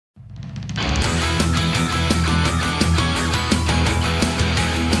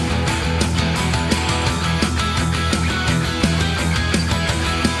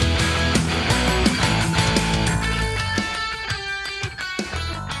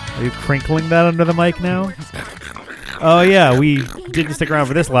Are you crinkling that under the mic now? Oh yeah, we didn't stick around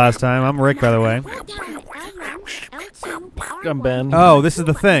for this last time. I'm Rick, by the way. I'm Ben. Oh, this is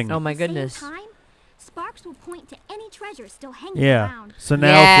the thing. Oh my goodness. Sparks will point to any treasure still hanging around. So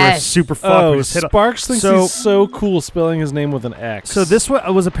now for a super fun. Oh, Sparks thinks he's so cool spelling his name with an X. So this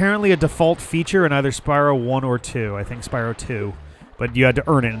was apparently a default feature in either Spyro 1 or 2. I think Spyro 2. But you had to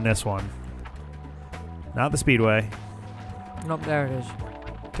earn it in this one. Not the Speedway. Nope, there it is.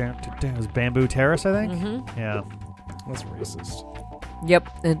 It was Bamboo Terrace, I think? Mm-hmm. Yeah. That's racist. Yep,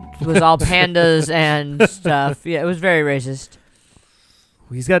 it was all pandas and stuff. Yeah, it was very racist.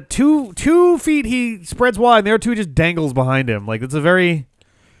 He's got two feet he spreads wide, and the other two just dangles behind him. Like, it's a very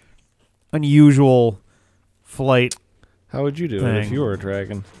unusual flight. How would you do it if you were a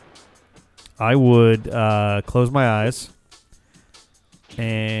dragon? I would close my eyes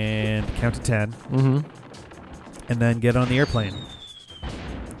and count to 10. Mm-hmm. And then get on the airplane.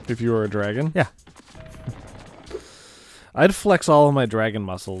 If you were a dragon? Yeah. I'd flex all of my dragon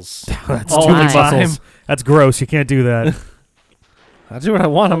muscles. That's all too many the time. muscles. That's gross. You can't do that. I do what I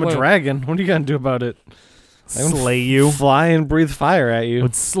want. I'm a dragon. What are you gonna do about it? Slay you. Fly and breathe fire at you.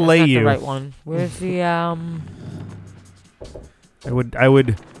 Would slay That's not you. the right one. Where's the I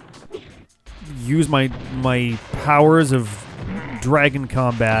would use my powers of dragon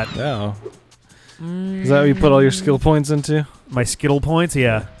combat. Oh. Is that what you put all your skill points into? My skittle points,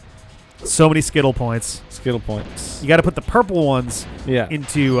 yeah. So many skittle points. Skill points. You got to put the purple ones Yeah.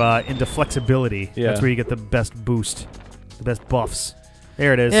 into flexibility. Yeah. That's where you get the best boost, the best buffs.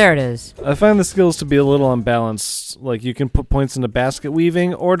 There it is. There it is. I find the skills to be a little unbalanced. Like, you can put points into basket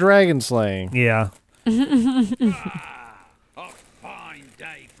weaving or dragon slaying. Yeah. A fine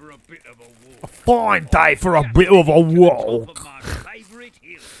day for a bit of a walk. A fine day for a bit of a walk. My favourite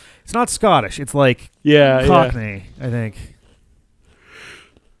hill. It's not Scottish. It's like Yeah, Cockney, I think.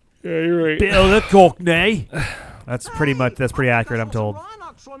 Yeah, you're right. Bit of the Cockney. That's pretty accurate, I'm told.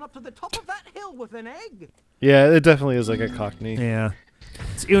 Yeah, it definitely is like a Cockney. Yeah.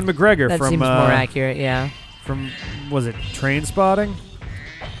 It's Ewan McGregor That from seems more accurate, yeah. From was it Train Spotting?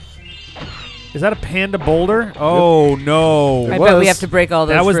 Is that a panda boulder? Oh no. I bet we have to break all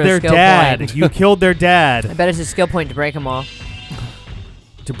those That was for their a skill dad. point. You killed their I dad. bet it's a skill point to break them all.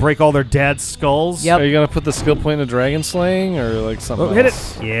 To break all their dad's skulls? Yep. Are you gonna put the skill point into dragon slaying or like something Oh, hit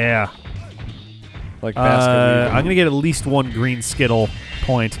else? it. Yeah. Like basket weaving? I'm gonna get at least one green skittle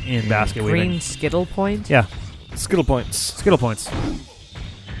point in basket weaving. Green skittle point? Yeah. Skittle points. Skittle points.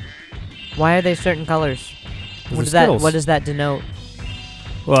 Why are they certain colors? What does Skittles. that denote?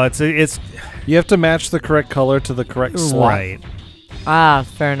 Well, it's You have to match the correct color to the correct slot. right. Ah,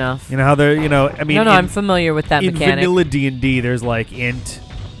 fair enough. You know how they're, I mean, No, I'm familiar with that in mechanic. vanilla D&D, there's like int,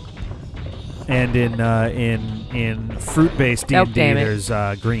 and in fruit-based D&D, Nope, damn it. there's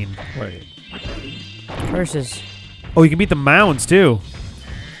green. Right. Curses. Oh, you can beat the mounds too.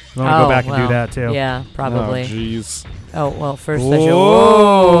 You want to go back and do that too? Yeah, probably. Oh, jeez. Oh, well, first I Whoa!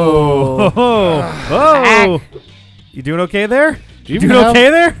 should... Whoa! Whoa! You doing okay there? Do you doing have- okay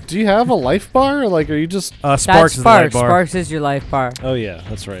there? Do you have a life bar? Or like, are you just... Sparks That's is the light Sparks. bar. Sparks is your life bar. Oh, yeah,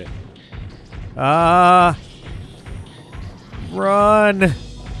 that's right. Run.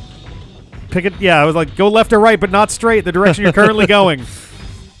 Pick it. Yeah, I was like, go left or right, but not straight, the direction you're currently going.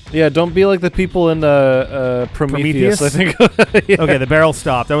 Yeah, don't be like the people in Prometheus, I think. Yeah. Okay, the barrel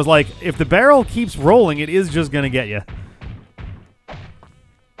stopped. I was like, if the barrel keeps rolling, it is just going to get you.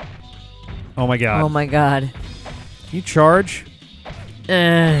 Oh, my God. Oh, my God. Can you charge?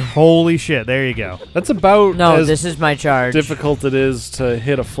 Eh. Holy shit, there you go. That's about No, as this is my charge. difficult it is to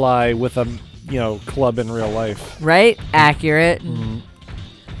hit a fly with a, club in real life. Right? Accurate. Mm-hmm.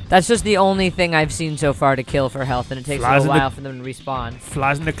 That's just the only thing I've seen so far to kill for health, and it takes Flies a in while the- for them to respawn.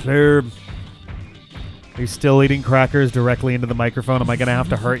 Flies in the club. Are you still eating crackers directly into the microphone? Am I going to have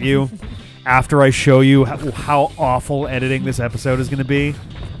to hurt you after I show you how awful editing this episode is going to be?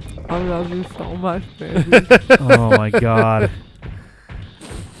 I love you so much, baby. Oh, my God.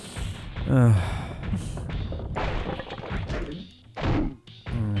 All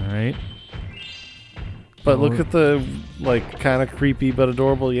right. But look at the, kind of creepy but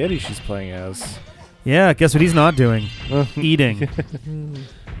adorable Yeti she's playing as. Yeah, guess what he's not doing? Eating.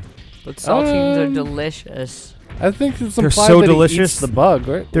 But saltines are delicious. I think it's They're implied so that he delicious. eats the bug,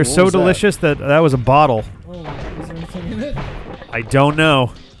 right? They're What so was that? delicious that was a bottle. Oh, is there anything in it? I don't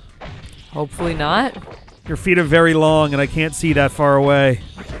know. Hopefully not. Your feet are very long, and I can't see that far away.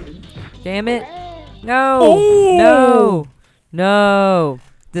 Damn it. No. Oh! No. No.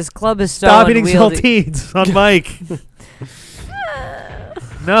 This club is so Stop eating unwieldy. saltines on mic.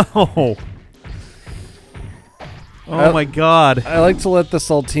 No. Oh my god. I like to let the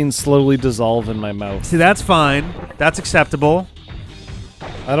saltine slowly dissolve in my mouth. See, that's fine. That's acceptable.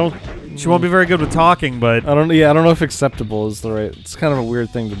 I don't. She won't be very good with talking, but I don't know if acceptable is the right. It's kind of a weird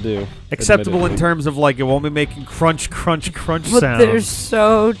thing to do. acceptable in admittedly. terms of like it won't be making crunch, crunch, crunch But sounds. they're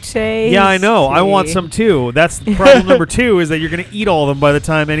so tasty. Yeah, I know. I want some too. That's problem number 2 is that you're going to eat all of them by the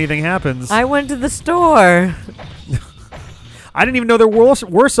time anything happens. I went to the store. I didn't even know there were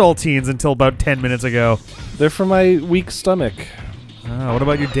saltines until about 10 minutes ago. They're for my weak stomach. What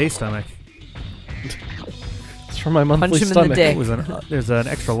about your day stomach? It's for my monthly Punch him in the stomach. dick. There's an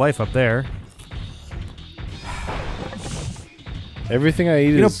extra life up there. Everything I eat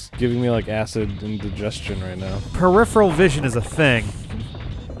You know- is giving me like acid indigestion right now. Peripheral vision is a thing.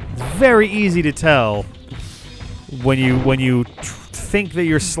 It's very easy to tell when you think that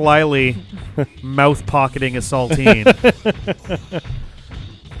you're slyly mouth pocketing a saltine.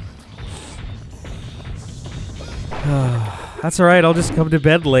 That's all right. I'll just come to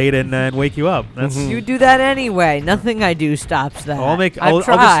bed late and wake you up. That's. You do that anyway. Nothing I do stops that. I've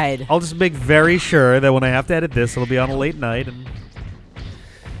tried. I'll just make very sure that when I have to edit this, it'll be on a late night. And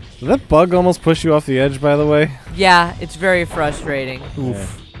Did that bug almost push you off the edge, by the way? Yeah, it's very frustrating.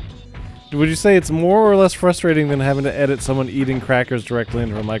 oof. Would you say it's more or less frustrating than having to edit someone eating crackers directly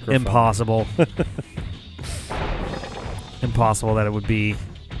into a microphone? Impossible. Impossible that it would be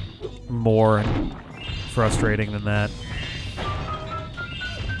more frustrating than that.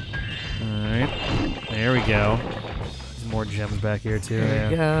 Alright. There we go. There's more gems back here, too. There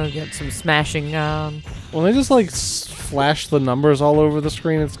we go. Get some smashing. When they just like flash the numbers all over the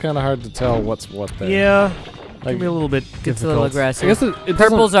screen, it's kind of hard to tell what's what there. Yeah. Like, Can be a little bit It's a difficult. little I aggressive. guess it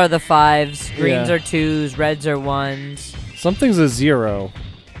Purples doesn't- are the 5s, greens Yeah. are 2s, reds are 1s. Something's a 0,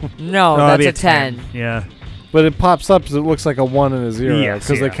 No, Oh, that'd that's be a 10. Yeah. but it pops up as it looks like a 1 and a 0 Yes,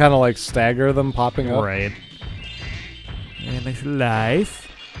 because yeah. they kind of like stagger them popping up. Right. And extra life.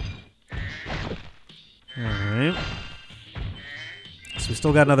 Alright. So we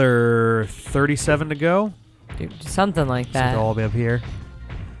still got another 37 to go. Dude, something like So that. they'll all be up here.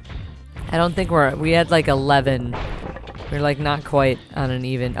 I don't think we had like 11. We're like not quite on an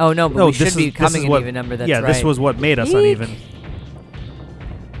even. Oh no, but No, we this should is- be this coming is an what- even number. That's yeah, right. this was what made us Eek. uneven.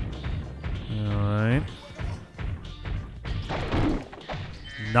 Alright.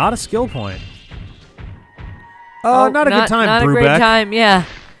 Not a skill point. Not a good time, Not Brubeck. a great time. Yeah.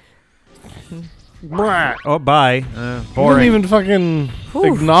 Oh, bye. He didn't Boring. even fucking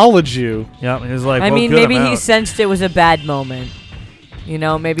Whew. acknowledge you. Yeah, he was like, I well, mean, good, maybe I'm he out. sensed it was a bad moment. You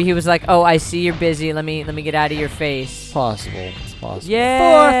know, maybe he was like, "Oh, I see you're busy. Let me get out of your face." Possible. It's possible.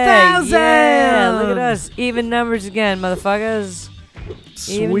 Yeah, 4,000! yeah. Look at us, even numbers again, motherfuckers.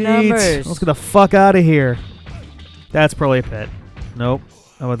 Even Sweet. numbers. Let's get the fuck out of here. That's probably a pit. Nope.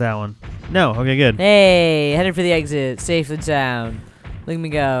 How about that one? No. Okay, good. Hey, headed for the exit, safe and sound. Look at me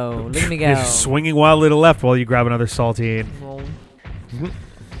go. Look at me You're go. swinging wildly to the left while you grab another saltine.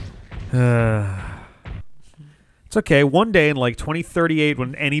 It's okay. One day in like 2038,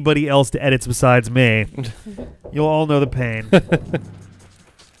 when anybody else edits besides me, you'll all know the pain.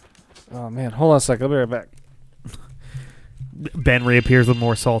 Oh man, hold on a second. I'll be right back. Ben reappears with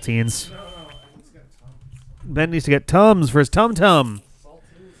more saltines. Ben needs to get Tums for his Tum Tum.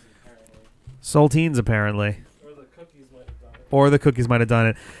 Saltines, apparently. Or the cookies might have done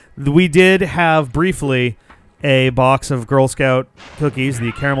it. We did have briefly a box of Girl Scout cookies,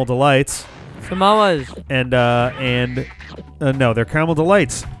 the Caramel Delights. Samoas. And no, they're Caramel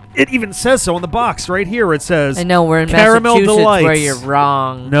Delights. It even says so on the box right here where it says I know, we're in Caramel Massachusetts where Delights. you're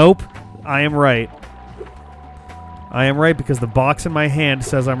wrong. Nope, I am right. I am right because the box in my hand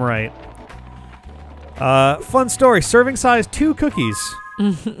says I'm right. Fun story. Serving size 2 cookies.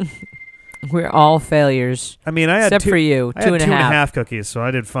 We're all failures. I mean, I had Except two, for you, I two had and a half. 2.5 cookies, so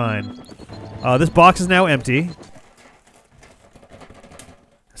I did fine. This box is now empty.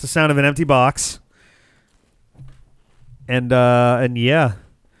 It's the sound of an empty box. And yeah.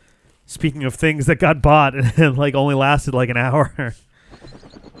 Speaking of things that got bought and like only lasted like an hour.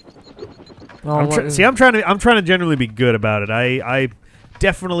 Well, I'm trying to generally be good about it. I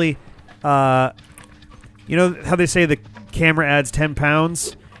definitely, you know how they say the camera adds 10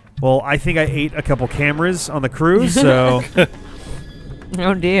 pounds? Well, I think I ate a couple cameras on the cruise, so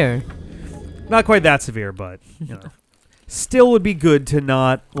oh dear. not quite that severe, but you know, still would be good to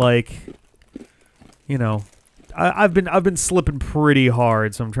not like, you know, I've been slipping pretty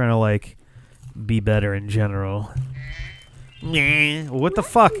hard, so I'm trying to like be better in general. Meh. What the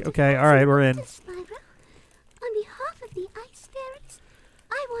fuck? Okay, all right, we're in. Spyro, on behalf of the Ice Fairies,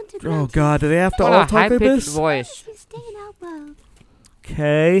 I want to Oh God, do they have to What all a talk like high-pitched this? voice. to stay in our world.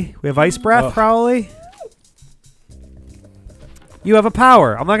 Okay, we have ice breath Ugh. probably. You have a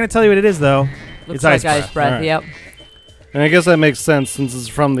power. I'm not going to tell you what it is, though. Looks It's like ice ice breath. Alright. Yep. And I guess that makes sense since it's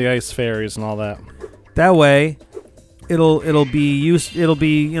from the ice fairies and all that. That way, it'll be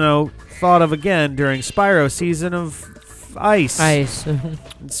thought of again during Spyro season of ice. Ice.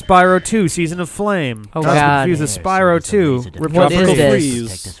 Spyro 2 season of flame. Oh, Not to God. confuse with Spyro 2. Rip What Tropical is this? Freeze.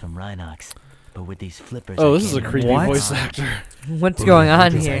 Protect us from Rhinox, but with these flippers, Oh, I this is a can't creepy even voice turn it actor. What's going on I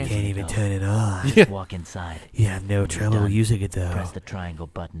here? can't even turn it on. Yeah. Walk inside. You have no trouble done. using it though. Press the triangle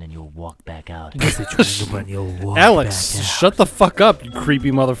button and you'll walk back out. Press the triangle button, you'll walk Alex, back out. shut the fuck up, you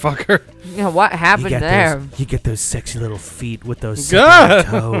creepy motherfucker. Yeah, what You happened get there? you get those sexy little feet with those God.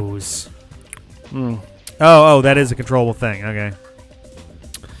 separated toes. Oh, that is a controllable thing. Okay.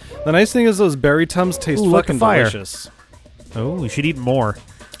 The nice thing is those berry Tums taste Ooh, look, fucking fire. delicious. Oh, you should eat more.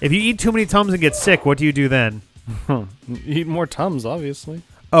 If you eat too many Tums and get sick, what do you do then? Eat more Tums, obviously.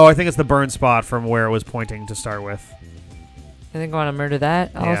 Oh, I think it's the burn spot from where it was pointing to start with. I think I want to murder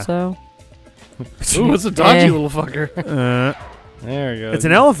that Yeah. also. Ooh, it's a dodgy Eh. little fucker. There we go. It's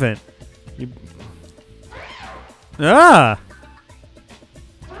an elephant. You- Ah!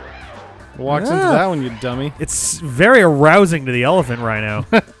 Walks into Ah. that one, you dummy. It's very arousing to the elephant rhino.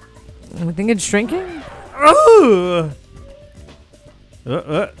 I think it's shrinking. Ooh!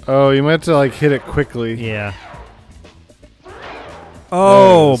 Oh, you might have to like hit it quickly. Yeah.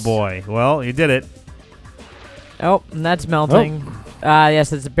 Oh, Yes. boy. Well, you did it. Oh, and that's melting.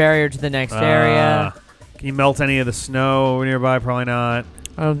 Yes, it's a barrier to the next area. Can you melt any of the snow nearby? Probably not.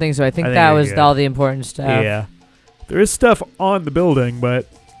 I don't think so. I think think that you're was good. all the important stuff. Yeah. There is stuff on the building, but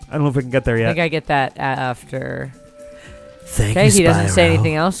I don't know if we can get there I yet. think I get that after. Thank Okay, you, he doesn't say Spyro.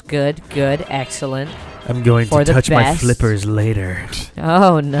 anything else. Good, good, excellent. I'm going For to the touch my best. flippers later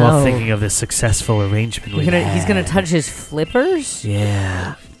Oh no! while thinking of the successful arrangement we He's gonna had. touch his flippers.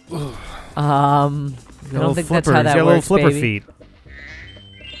 Yeah. I don't think that's how that Little works, flipper baby. feet.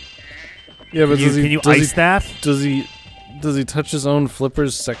 Yeah, but Can you ice that? Does he touch his own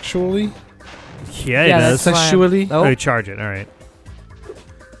flippers sexually? Yeah, Yeah, it that's does. why I'm- Sexually? Oh, Oh, you charge it. All right.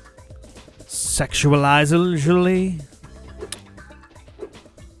 Sexualizally.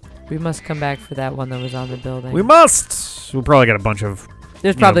 we must come back for that one that was on the building. We must. We'll probably get a bunch of.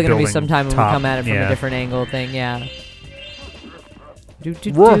 There's you know, probably gonna be building some time when top, we come at it from yeah. a different angle thing. Yeah.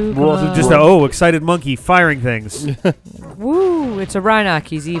 Roar, Come roar, on. Just excited monkey firing things. Woo! It's a Rhinoc.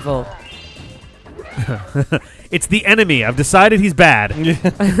 He's evil. It's the enemy. I've decided he's bad.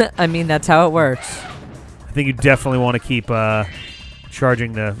 I mean, that's how it works. I think you definitely want to keep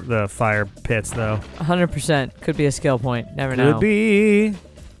charging the fire pits, though. 100% could be a skill point. Never know. Could be.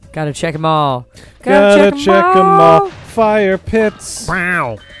 Gotta check them all. Gotta check 'em all. Fire pits.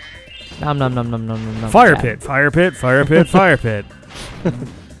 Wow. Nom nom nom nom nom nom nom. Fire Yeah. pit, fire pit, fire pit, fire pit.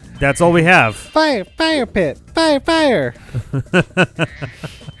 That's all we have. Fire pit. Fire.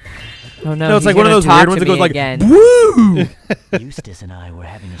 Oh no! No, it's he's like one of gonna those talk weird to ones that me goes like, again. woo! Eustace and I were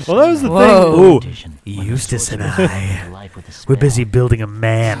having a Well, that was the Whoa. Ooh. competition when the Eustace and sorcerer I, came to life with a we're spell. busy building a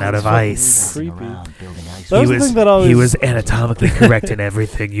man out of fucking ice. creepy. Around building ice That was the thing that always- He was anatomically correct in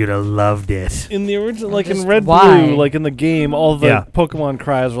everything. You'd have loved it. In the original, like in Just Red why? Blue, like in the game, all the Yeah. Pokemon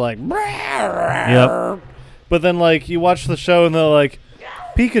cries were like, Yep. but then like you watch the show and they're like,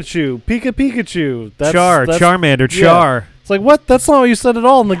 Pikachu, Pikachu. That's, Char, that's, Charmander, yeah. Char. It's like, what? That's not what you said at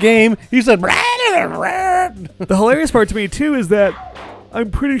all in the game. You said, The hilarious part to me too is that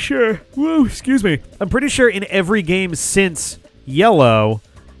I'm pretty sure. Whoa, excuse me. I'm pretty sure in every game since Yellow,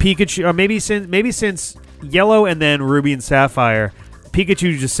 Pikachu, or maybe since Yellow and then Ruby and Sapphire,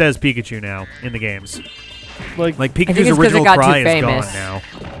 Pikachu just says Pikachu now in the games. like, Like think Pikachu's it's 'cause it original got too cry is famous. gone now.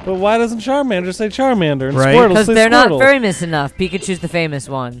 but why doesn't Charmander say Charmander and Right. Squirtle Because say they're not Squirtle? famous enough. Pikachu's the famous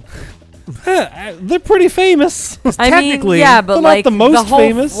one. They're pretty famous. I mean, Technically, yeah, but they're not like the most whole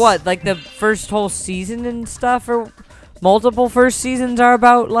famous. what, like the first whole season and stuff, or multiple first seasons are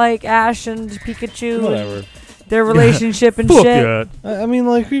about like Ash and Pikachu, and Whatever. their relationship and Fuck shit. it. I mean,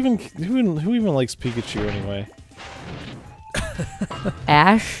 like, who even likes Pikachu anyway?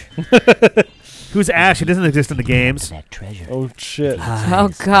 Ash. Who's Ash? He doesn't exist in the games. that treasure. Oh shit! Oh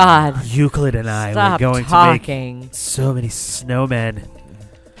God. Euclid and I Stop were going talking to make so many snowmen.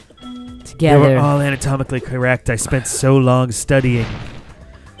 They together. were all anatomically correct. I spent so long studying,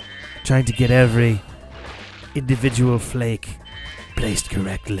 trying to get every individual flake placed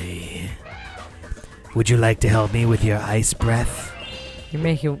correctly. Would you like to help me with your ice breath? You're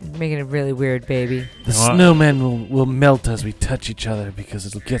making it really weird, baby. The What? snowmen will melt as we touch each other because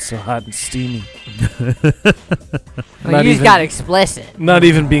it'll get so hot and steamy. Well, Not you just even- got explicit. Not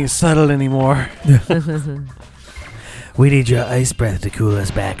even being subtle anymore. We need your ice breath to cool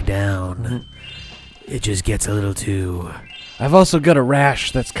us back down. It just gets a little too I've also got a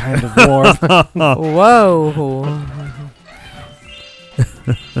rash that's kind of warm. Whoa.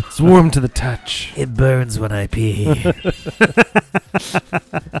 It's warm to the touch. It burns when I pee.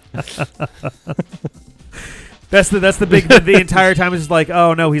 That's the big the entire time is just like,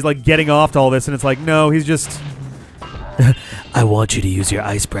 oh no, he's like getting off to all this, and it's like, no, he's just I want you to use your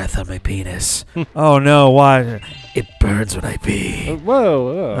ice breath on my penis. oh no, why? It burns when I pee. Whoa.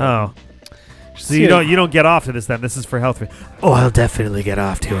 Oh. So you don't get off to this then. This is for health. Oh, I'll definitely get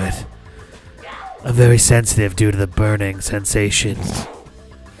off to it. I'm very sensitive due to the burning sensation.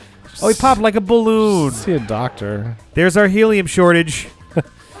 Oh, he popped like a balloon. See a doctor. There's our helium shortage.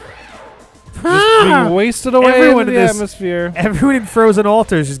 Just being wasted away Everyone into in the this- atmosphere. Everyone in Frozen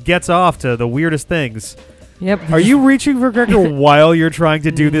Altars just gets off to the weirdest things. Yep. Are you reaching for Cracker while you're trying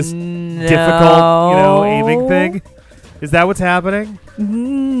to do this difficult, aiming thing? Is that what's happening?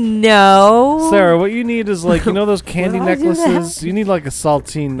 No. Sarah, what you need is like, those candy Why do that? necklaces? You need like a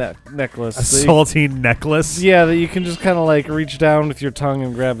saltine necklace. A that you- saltine necklace? Yeah, that you can just kind of like reach down with your tongue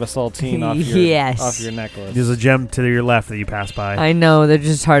and grab a saltine off your Yes. off your necklace. There's a gem to your left that you pass by. I know, they're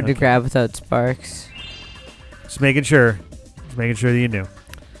just hard to Okay. grab without sparks. Just making sure. Just making sure that you knew.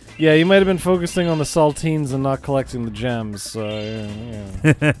 Yeah, you might have been focusing on the saltines and not collecting the gems. So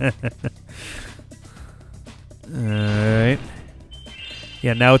yeah. Alright.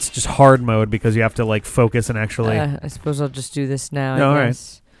 Yeah, now it's just hard mode because you have to like focus and actually. I suppose I'll just do this now. No, I alright.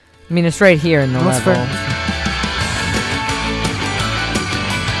 guess. I mean, it's right here in the That's level. fair.